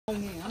I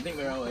think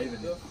we're all even.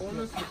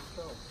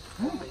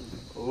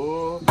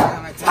 Oh,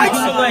 takes the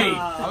lead.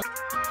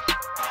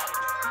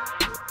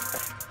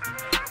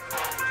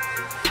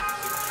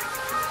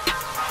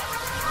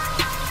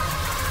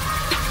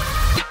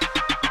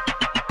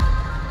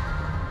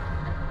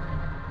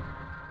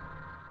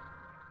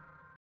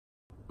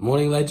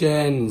 Morning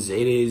legends,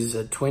 it is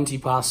 20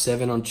 past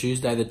 7 on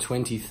Tuesday the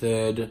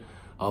 23rd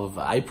of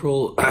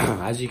April.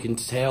 As you can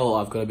tell,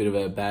 I've got a bit of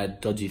a bad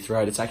dodgy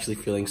throat. It's actually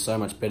feeling so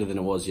much better than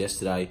it was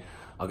yesterday.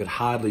 I could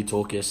hardly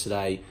talk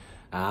yesterday.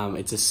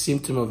 It's a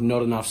symptom of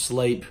not enough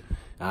sleep.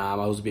 I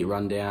was a bit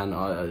run down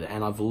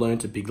and I've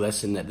learnt a big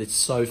lesson that it's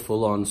so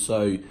full on,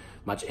 so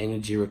much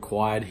energy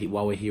required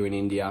while we're here in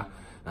India.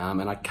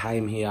 And I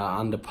came here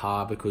under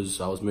par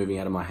because I was moving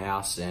out of my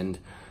house and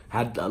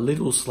had a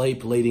little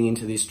sleep leading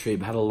into this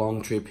trip, had a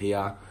long trip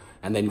here,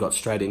 and then got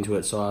straight into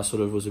it. So I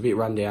sort of was a bit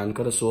run down,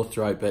 got a sore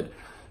throat, but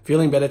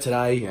feeling better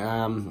today.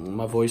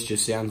 My voice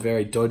just sounds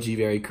very dodgy,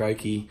 very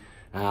croaky,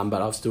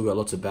 but I've still got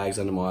lots of bags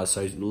under my eyes.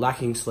 So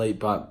lacking sleep,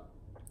 but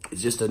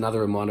it's just another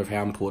reminder of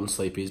how important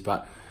sleep is.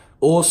 But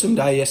awesome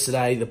day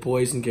yesterday. The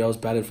boys and girls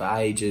batted for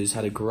ages,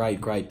 had a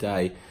great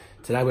day.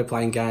 Today we're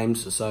playing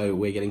games, so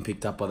we're getting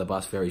picked up by the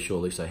bus very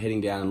shortly. So heading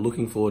down and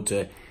looking forward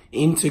to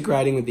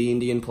integrating with the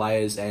Indian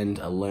players and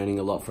learning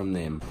a lot from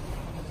them.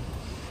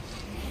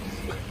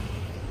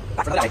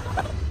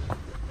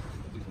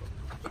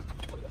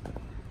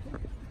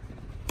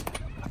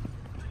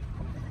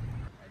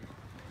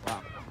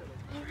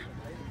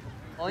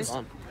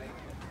 On.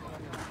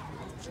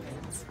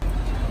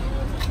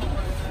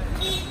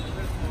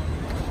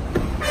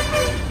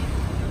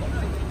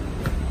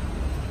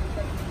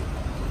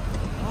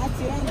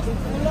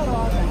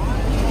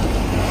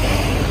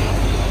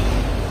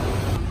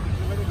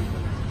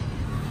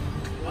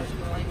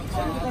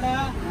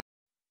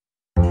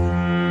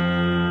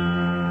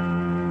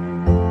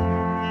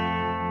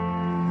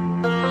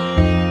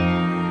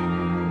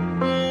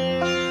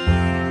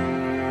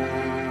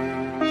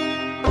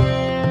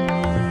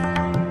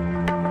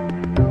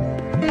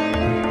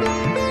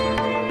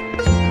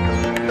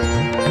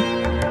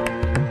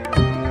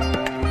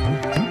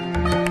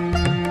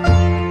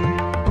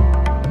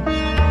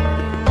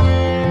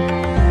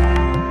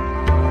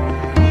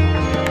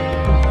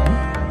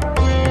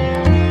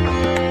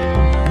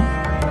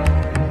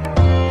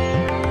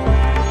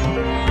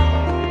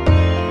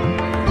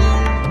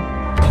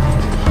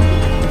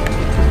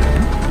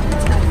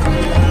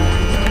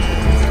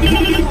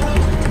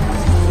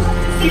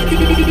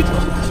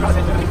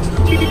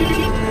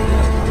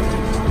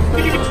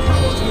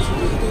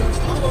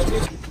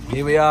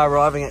 Here we are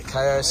arriving at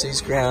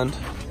KOC's ground.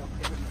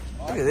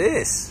 Look at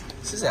this.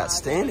 This is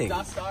outstanding.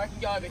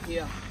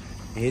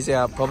 Here's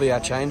probably our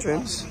change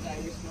rooms.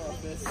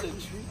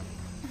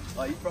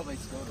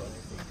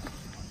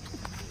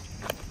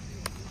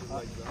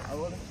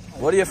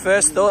 What are your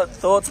first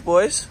thoughts,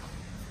 boys?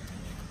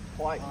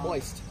 Quite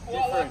moist.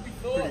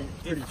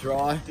 pretty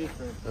dry. A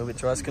little bit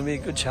dry. It's going to be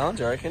a good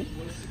challenge, I reckon.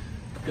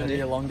 Gonna be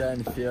a long day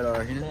in the field, I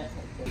reckon.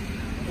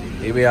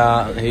 Here we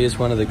are. Here's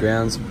one of the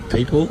grounds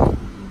people.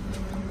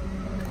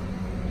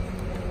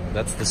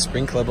 That's the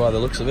sprinkler by the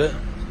looks of it.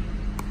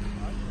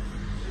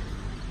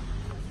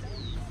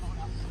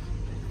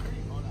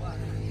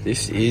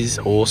 This is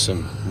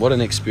awesome. What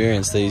an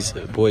experience these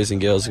boys and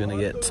girls are going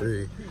to get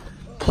to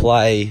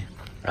play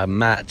a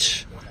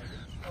match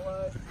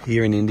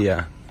here in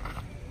India.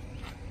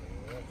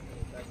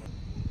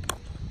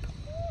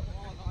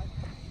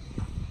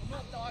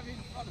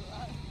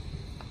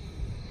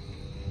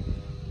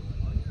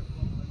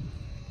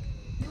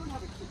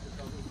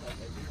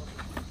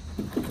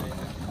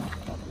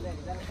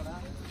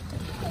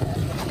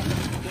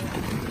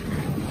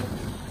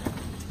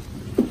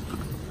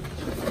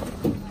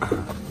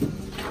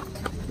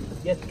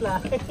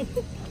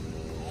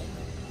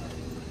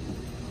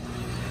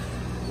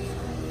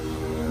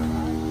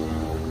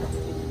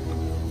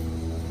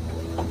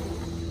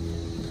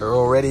 They're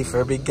all ready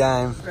for a big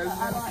game. Then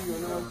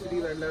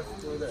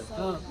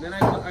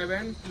I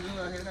went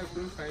ahead, I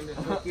couldn't find it.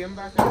 So I came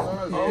back and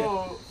saw it.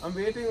 Oh, I'm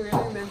waiting,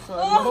 then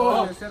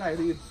saw it. I said I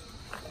read.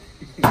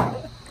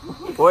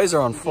 Boys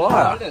are on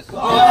fire.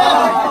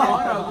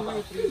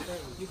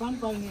 You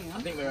can't call me, huh?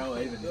 I think we're all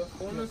even.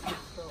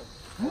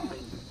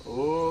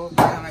 Oh,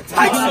 takes the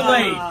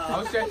lead. I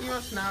was checking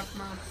your snap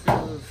map.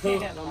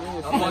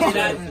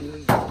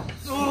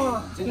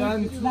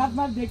 Snap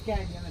map देख के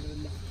आएंगे मेरे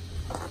बंदे.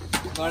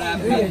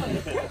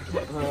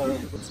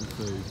 Some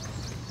food.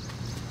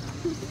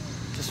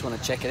 Just want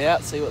to check it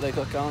out, see what they've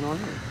got going on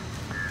here.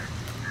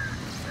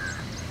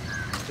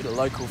 Bit of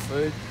local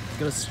food.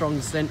 got a strong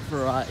scent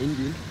for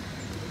Indian.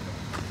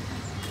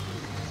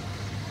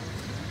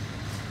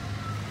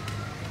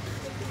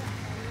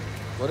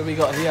 What do we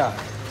got here?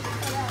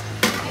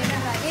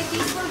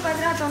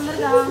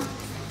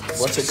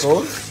 What's it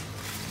called?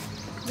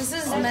 This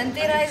is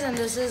mente rice and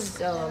this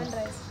is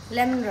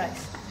lemon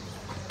rice.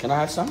 Can I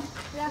have some?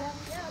 Yeah.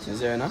 Is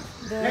there enough?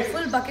 The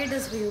full bucket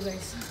is for you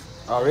guys.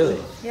 Oh, really?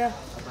 Yeah.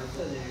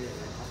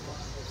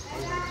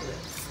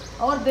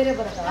 और बेरे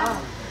बरता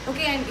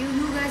Okay, and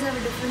you guys have a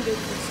different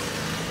breakfast.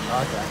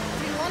 Okay.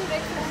 Do you want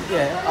breakfast?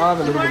 Yeah, I'll have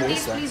a If you little want bit to of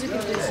taste, this. please, you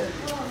can taste it.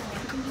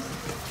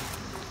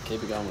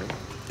 Keep it going with.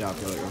 Yeah, I'll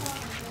feel it.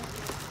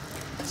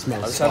 I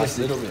Smells just have a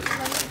spicy. little bit.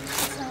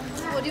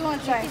 What do you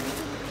want to try?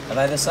 Are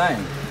they the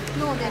same?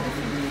 No, they're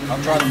different.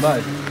 I'll try them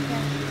both.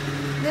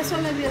 This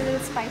one will be a little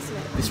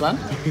spicier. This one?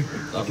 I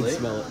Lovely. can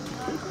smell it.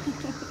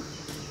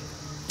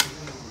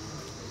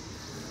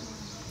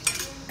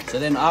 So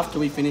then after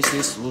we finish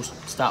this, we'll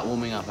start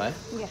warming up, eh?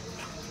 Yeah.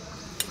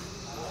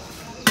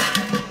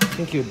 I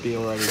think you'd be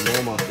already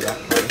warm after that.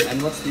 Chloe.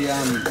 And what's the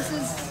This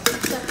is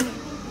chutney.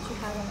 Which you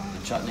have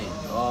along. chutney?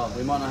 Oh,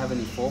 we might not have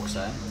any forks,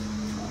 eh?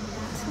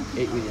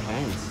 Eat with your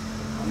hands.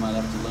 I might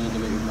have to learn to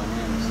eat with my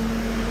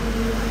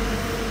hands.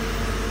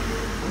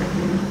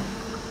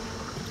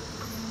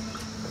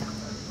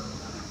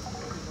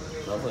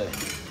 Lovely.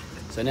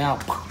 So now,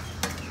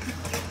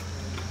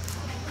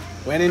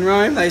 when in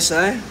Rome, they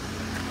say.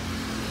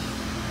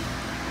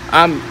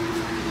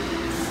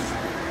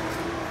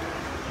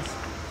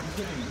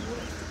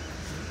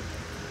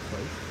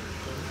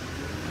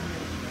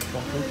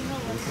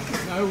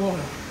 No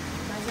water.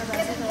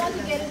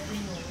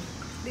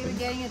 They were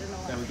getting it in a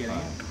while. They were getting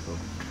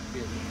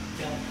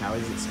it. How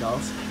is it,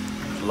 Skulls?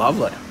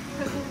 Lovely.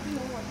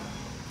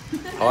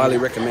 Highly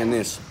recommend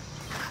this.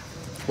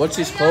 What's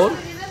this called? The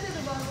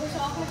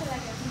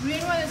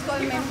green one is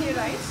called menthe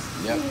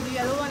rice. Yep. The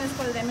yellow one is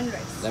called lemon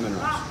rice. Lemon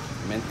rice.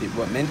 Menthe.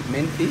 What?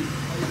 Menthe?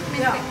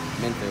 Yeah.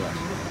 Menthe rice.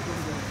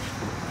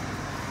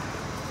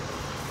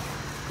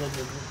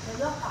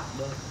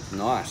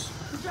 Nice.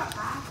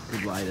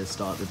 Good way to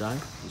start the day.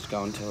 Let's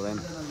go until then.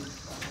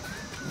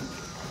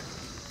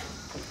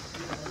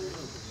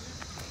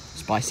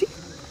 Spicy?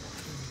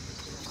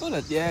 It's got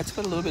a, yeah, it's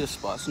got a little bit of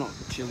spice. Not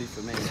chili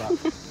for me,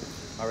 but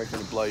I reckon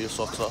it'll blow your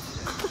socks off.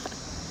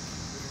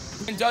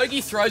 When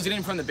Dogie throws it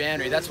in from the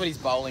boundary, that's what he's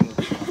bowling with.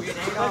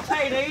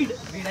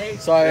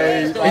 So,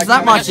 Is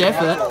that much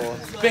effort?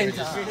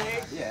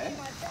 Yeah.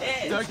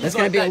 There's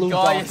going to be a little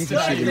dark if you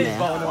shoot him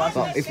now,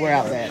 but if we're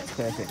out there, it's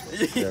perfect.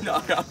 No,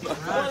 I'm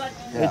not.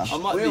 Yeah. I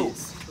might Will,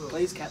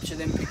 please capture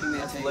them picking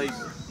their team. Go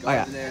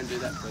Okay. over there and do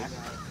that, please.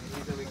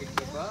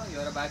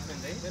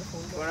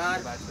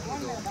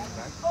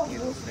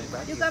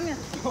 You come here.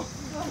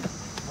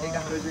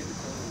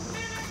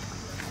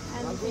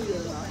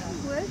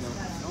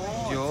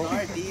 Joe,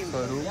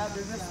 Farouk,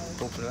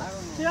 Popra,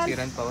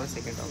 Kiran Power,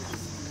 second off.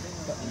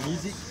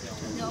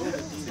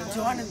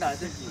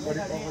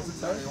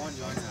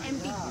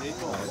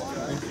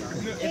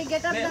 Hey,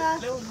 get up the...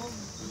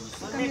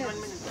 Come here.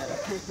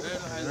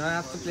 You don't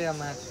have to play a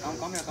match.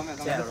 Come here.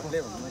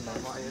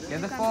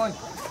 Get the phone.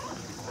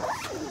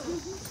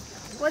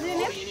 What's your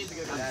name?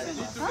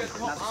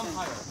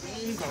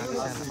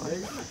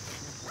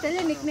 Tell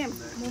your nickname.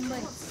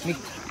 Mumbai.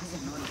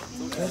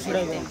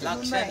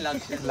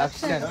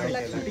 Lakshan.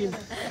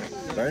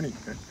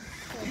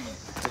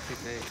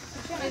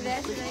 Hey,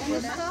 there. Should I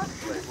use the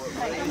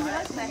right and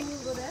left? Right.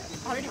 Go there.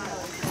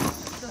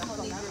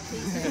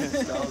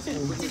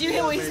 Did you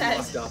hear what he said?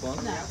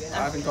 I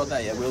haven't got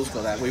that yet. Will's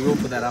got that. We will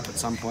put that up at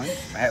some point.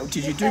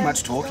 Did you do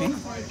much talking?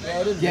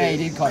 Yeah, he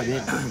did quite a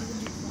bit.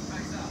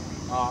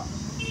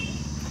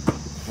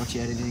 What's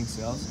your editing,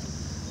 Skulls?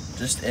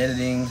 Just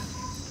editing.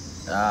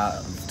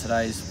 I'm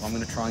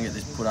going to try and get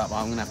this put up.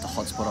 I'm going to have to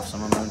hotspot off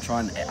someone. I'm going to try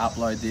and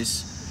upload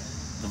this,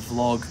 the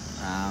vlog.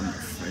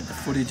 The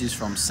footage is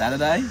from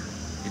Saturday.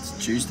 It's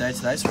Tuesday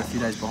today, so we're a few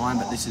days behind,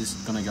 but this is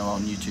going to go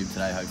on YouTube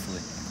today,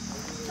 hopefully.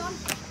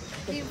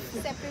 You've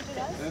separated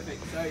us.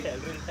 Perfect. So,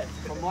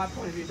 from my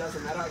point of view, it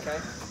doesn't matter, okay?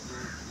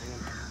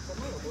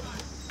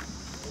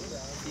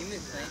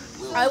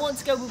 I want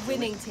to go with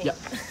winning team. Yep.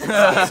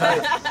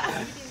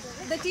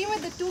 The team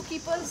with the two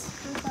keepers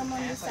will come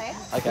on this side,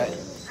 Okay.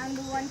 and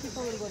the one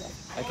keeper will go there.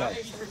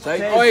 Okay. So,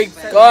 oi,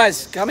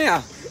 guys, come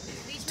here.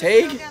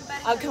 Teague,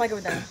 Oh, can I go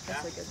with them?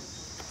 That's really good.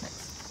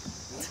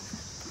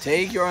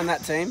 Teague, you're on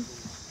that team.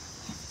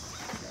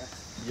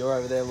 You're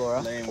over there, Laura.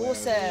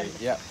 Awesome.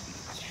 Yep.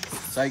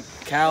 So,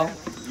 Cal,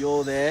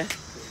 you're there.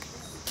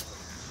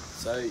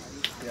 So,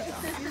 yeah.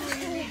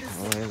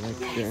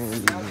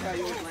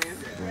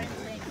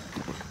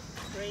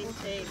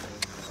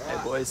 Hey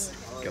boys,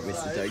 Got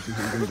Mr. Doki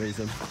who can beat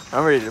them.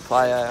 I'm ready to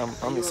play.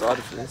 I'm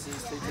excited for this.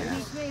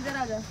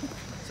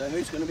 So,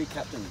 who's going to be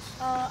captains?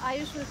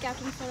 Ayush will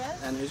captain for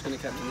us. And who's going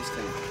to captain this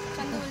team?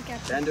 Chandu will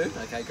captain.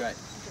 Chandu? Okay, great.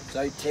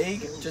 So,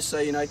 Teague, just so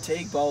you know,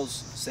 Teague bowls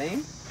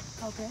seam.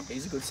 Okay.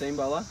 He's a good seam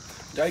bowler.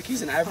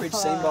 Doki's an average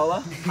seam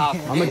bowler,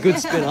 I'm a good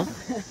spinner.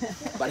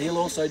 but he'll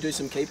also do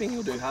some keeping.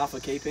 He'll do half a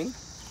keeping.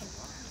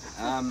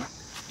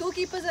 Two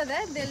keepers are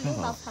there. They'll do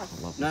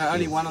half. No,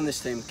 only one on this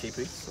team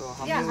keeping. So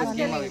how Yeah, many I'm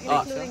game telling you,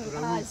 are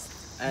including us.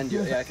 And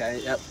you, yeah, okay,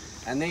 yep.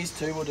 And these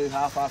two will do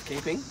half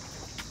keeping.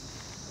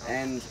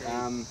 And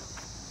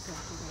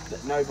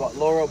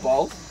Laura will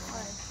bowl.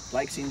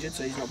 Blake's injured,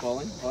 so he's not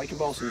bowling. Well, he can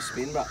bowl some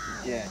spin, but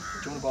yeah. Do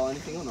you want to bowl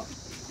anything or not?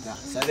 No.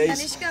 So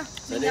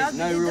there's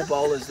no real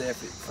bowlers there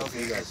for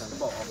you guys.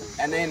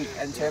 And then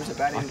in terms of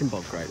batting, I can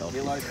bowl great off.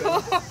 he'll open.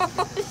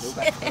 He'll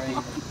bat 3.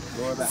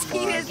 Laura bat 5.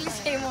 Seriously,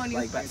 shame on you.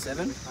 Blake bat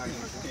 7.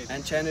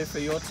 And Chanu, for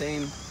your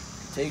team,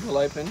 Teague will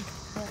open,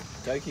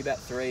 Doki bat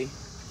 3,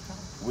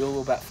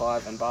 will bat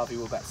 5, and Barbie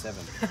will bat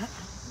 7.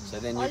 So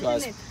then you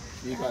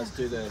guys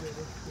do the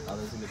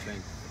others in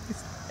between.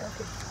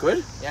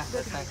 Good? Yeah,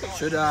 that's fine.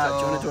 Should do you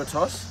want to do a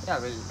toss? Yeah,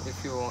 well,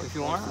 if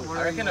you want.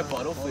 I reckon a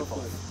bottle flip.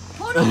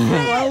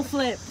 Bottle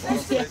flip.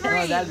 Best of 3.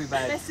 No, that'll be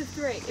bad. Best of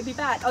 3. It'd be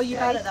bad. Oh, you're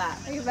bad at that.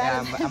 Are you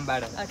bad Yeah, I'm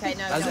bad at that. Okay,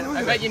 no.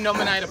 I bet you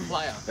nominate a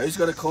player. Who's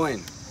got a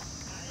coin?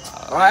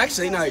 Alright,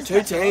 actually no,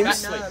 2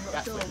 teams.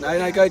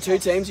 No, go 2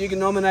 teams. You can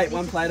nominate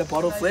one player to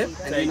bottle flip,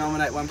 and you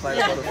nominate one player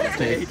to bottle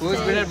flip. Who's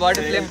good at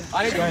bottle flip?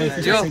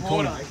 Joe.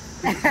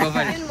 Go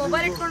for it. ನೀನು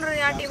mobile ಇಟ್ಕೊಂಡ್ರೆ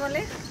ಯಾವ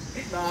ಟೀಮಲ್ಲಿ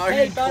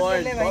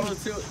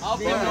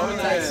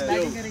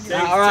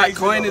Alright,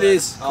 coin it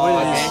is.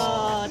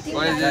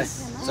 What is this?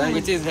 So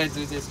Which is heads,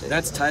 which is tails?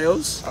 that's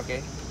tails. Okay.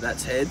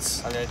 That's heads.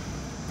 Okay.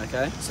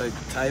 Okay, so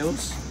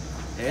tails,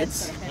 heads.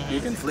 You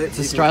can flip. It's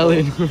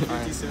Australian.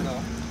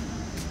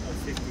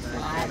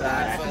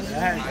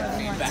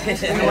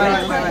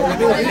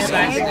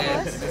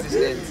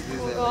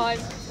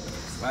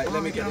 Wait,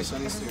 let me get this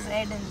on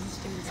Instagram.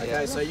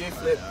 Okay, so you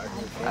flip.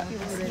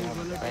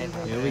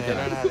 Here we go.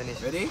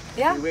 Ready?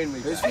 Yeah.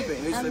 Who's flipping?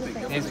 Who's flipping?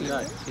 Go.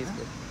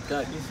 Go.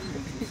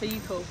 So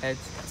you call.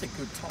 Heads. That's a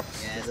good toss.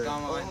 Yes,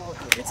 come on.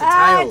 It's a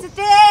tail. It's a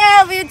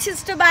tail. We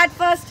choose to bat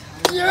first.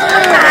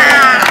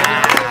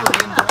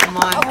 Come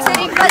on.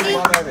 Upsetting, buddy.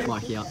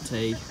 Mikey up T.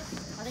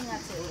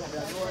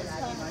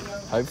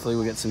 Hopefully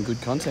we'll get some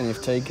good content if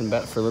T can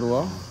bat for a little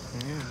while.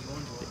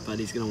 But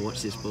he's gonna watch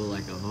this ball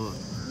like a hawk.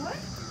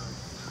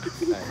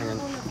 Okay, hang on.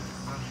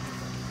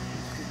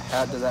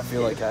 How does that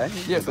feel? Okay?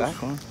 Yeah, back.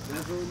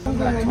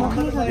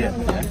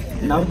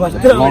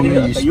 The longer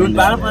you spend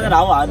it,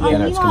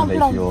 it's going to be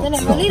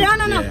for your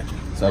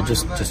So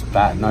just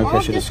bat. No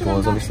pressure to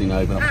scores. Obviously, no,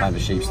 we're not playing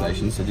for sheep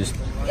stations. So just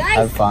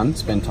have fun,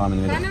 spend time in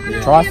the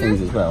middle. Try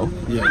things as well.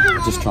 Yeah.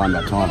 Just try and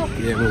bat time.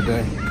 Yeah, we'll do.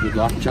 Good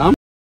luck, jump.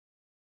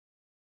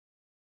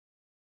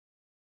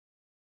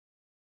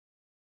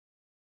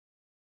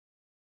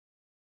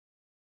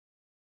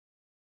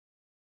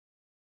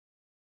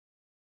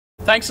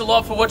 Thanks a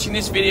lot for watching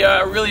this video.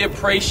 I really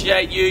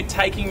appreciate you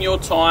taking your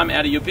time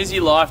out of your busy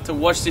life to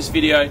watch this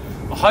video.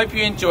 I hope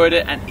you enjoyed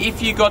it, and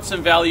if you got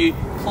some value,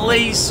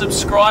 please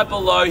subscribe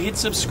below, hit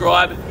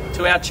subscribe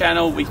to our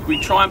channel. We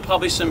try and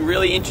publish some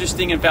really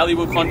interesting and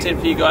valuable content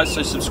for you guys,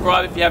 so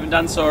subscribe if you haven't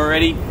done so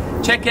already.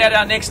 Check out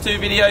our next 2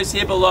 videos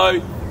here below.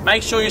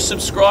 Make sure you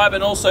subscribe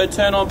and also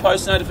turn on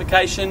post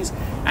notifications,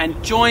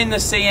 and join the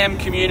CM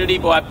community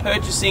by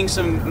purchasing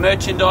some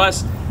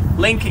merchandise.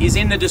 Link is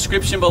in the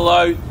description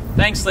below.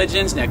 Thanks,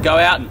 legends. Now go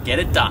out and get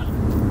it done.